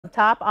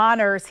Top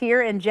honors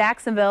here in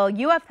Jacksonville.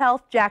 UF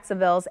Health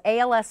Jacksonville's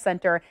ALS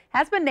Center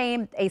has been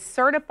named a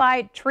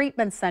certified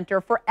treatment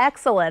center for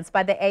excellence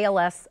by the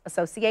ALS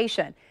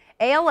Association.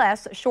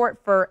 ALS, short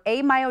for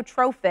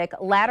amyotrophic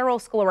lateral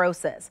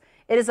sclerosis.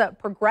 It is a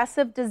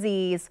progressive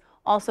disease,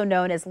 also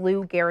known as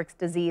Lou Gehrig's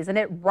disease, and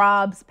it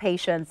robs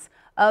patients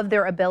of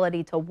their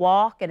ability to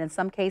walk and in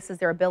some cases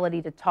their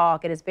ability to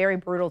talk. It is very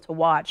brutal to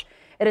watch.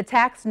 It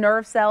attacks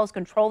nerve cells,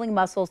 controlling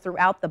muscles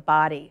throughout the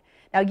body.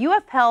 Now,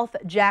 UF Health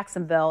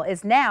Jacksonville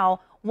is now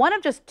one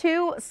of just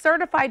 2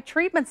 certified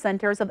treatment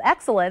centers of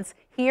excellence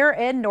here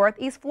in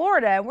Northeast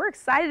Florida. And we're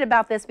excited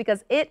about this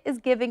because it is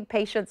giving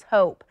patients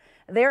hope.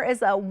 There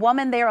is a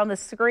woman there on the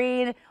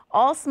screen,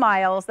 all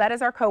smiles. That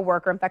is our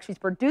coworker. In fact, she's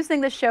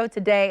producing the show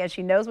today, and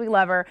she knows we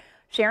love her,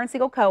 Sharon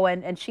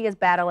Siegel-Cohen, and she is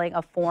battling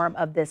a form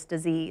of this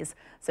disease.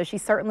 So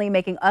she's certainly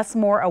making us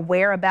more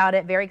aware about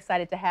it. Very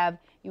excited to have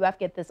UF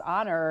get this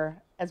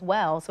honor as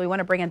well. So we want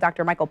to bring in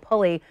Dr. Michael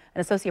Pulley,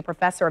 an associate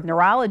professor of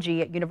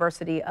neurology at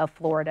University of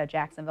Florida,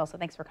 Jacksonville. So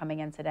thanks for coming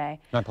in today.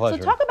 My pleasure.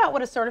 So talk about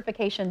what a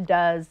certification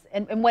does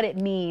and what it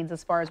means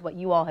as far as what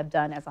you all have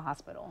done as a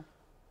hospital.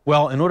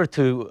 Well, in order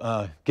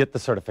to get the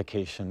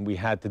certification, we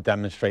had to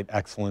demonstrate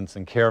excellence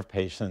in care of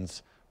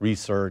patients,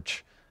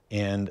 research,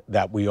 and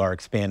that we are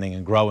expanding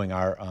and growing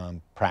our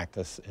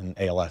practice in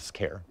ALS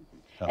care.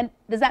 And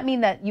does that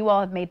mean that you all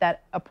have made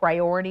that a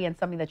priority and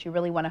something that you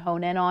really want to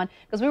hone in on?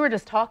 Because we were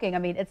just talking, I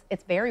mean,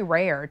 it's very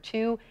rare.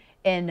 2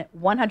 in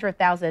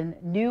 100,000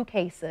 new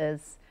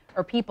cases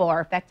or people are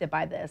affected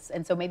by this.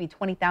 And so maybe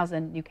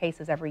 20,000 new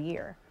cases every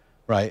year.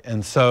 Right.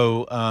 And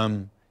so,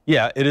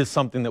 yeah, it is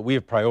something that we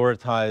have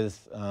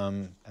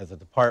prioritized as a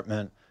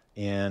department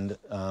and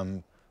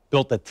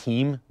built a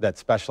team that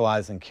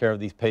specializes in care of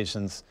these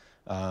patients.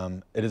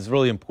 It is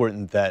really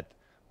important that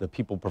the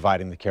people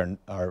providing the care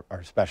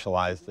are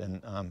specialized,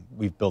 and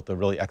we've built a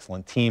really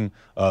excellent team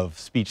of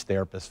speech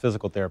therapists,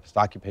 physical therapists,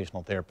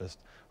 occupational therapists,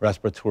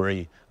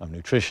 respiratory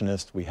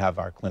nutritionists. We have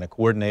our clinic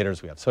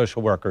coordinators, we have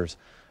social workers.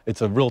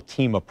 It's a real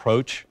team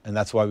approach, and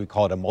that's why we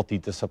call it a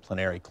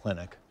multidisciplinary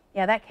clinic.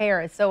 Yeah, that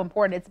care is so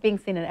important. It's being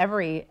seen in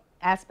every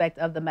aspect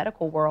of the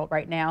medical world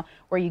right now,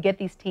 where you get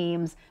these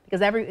teams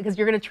because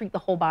you're going to treat the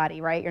whole body,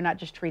 right? You're not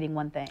just treating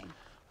one thing.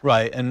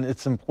 Right, and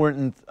it's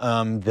important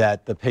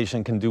that the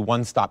patient can do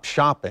one-stop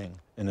shopping,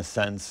 in a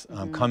sense,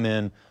 come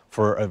in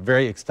for a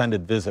very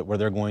extended visit where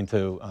they're going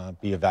to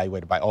be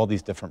evaluated by all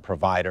these different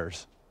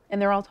providers.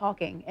 And they're all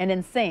talking and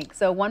in sync.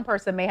 So one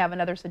person may have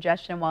another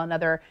suggestion while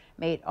another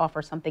may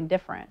offer something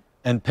different.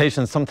 And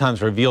patients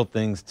sometimes reveal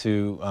things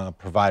to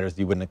providers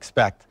you wouldn't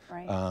expect.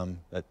 Right.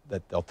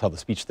 That they'll tell the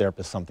speech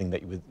therapist something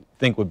that you would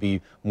think would be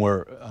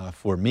more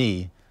for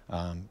me,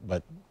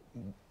 but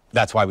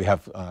that's why we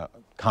have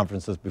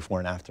conferences before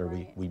and after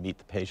we meet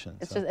the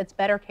patients. It's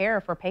better care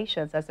for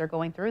patients as they're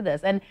going through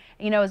this. And,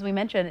 you know, as we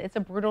mentioned, it's a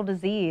brutal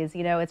disease.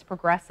 You know, it's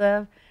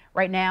progressive.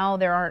 Right now,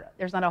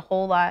 there's not a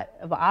whole lot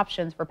of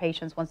options for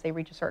patients once they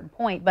reach a certain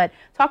point. But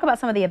talk about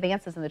some of the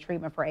advances in the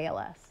treatment for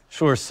ALS.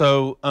 Sure.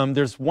 So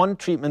there's one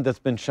treatment that's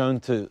been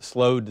shown to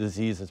slow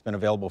disease that's been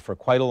available for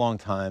quite a long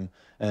time.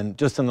 And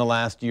just in the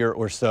last year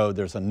or so,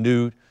 there's a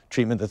new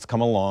treatment that's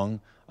come along.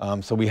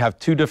 So we have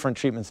 2 different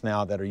treatments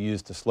now that are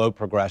used to slow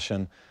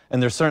progression.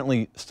 And there's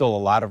certainly still a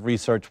lot of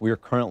research. We're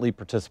currently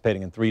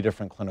participating in 3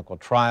 different clinical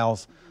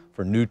trials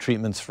for new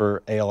treatments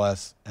for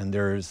ALS. And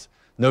there's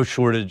no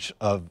shortage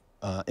of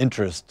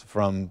interest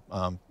from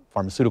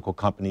pharmaceutical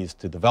companies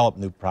to develop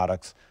new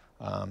products.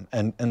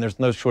 And there's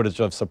no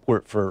shortage of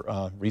support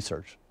for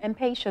research. And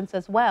patients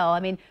as well. I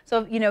mean,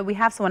 so, you know, we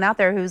have someone out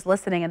there who's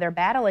listening and they're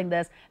battling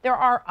this. There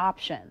are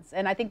options.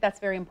 And I think that's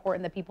very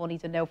important that people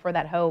need to know for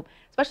that hope,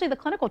 especially the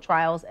clinical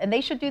trials. And they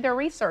should do their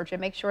research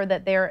and make sure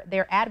that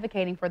they're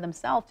advocating for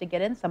themselves to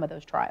get in some of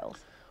those trials.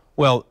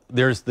 Well,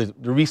 there's the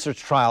research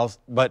trials,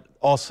 but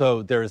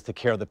also there is the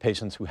care of the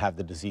patients who have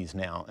the disease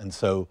now. And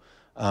so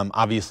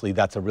obviously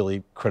that's a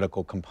really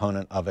critical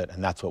component of it.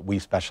 And that's what we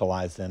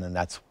specialize in, and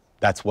that's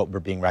what we're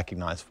being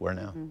recognized for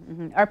now.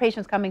 Are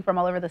patients coming from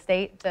all over the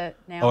state now?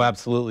 Oh,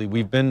 absolutely.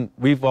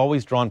 We've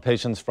always drawn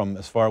patients from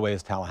as far away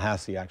as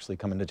Tallahassee, actually,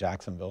 coming to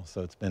Jacksonville.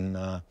 So it's been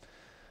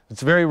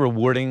it's very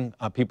rewarding.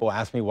 People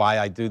ask me why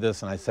I do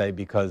this, and I say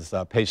because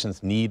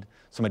patients need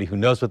somebody who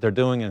knows what they're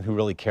doing and who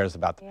really cares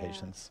about the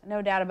patients.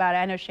 No doubt about it.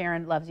 I know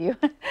Sharon loves you.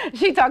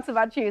 She talks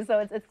about you, so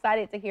it's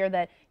exciting to hear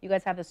that you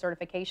guys have this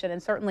certification.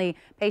 And certainly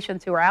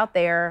patients who are out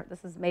there,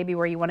 this is maybe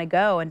where you want to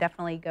go, and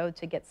definitely go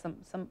to get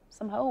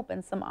some hope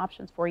and some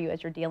options for you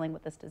as you're dealing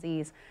with this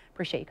disease.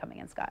 Appreciate you coming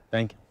in, Scott.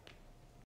 Thank you.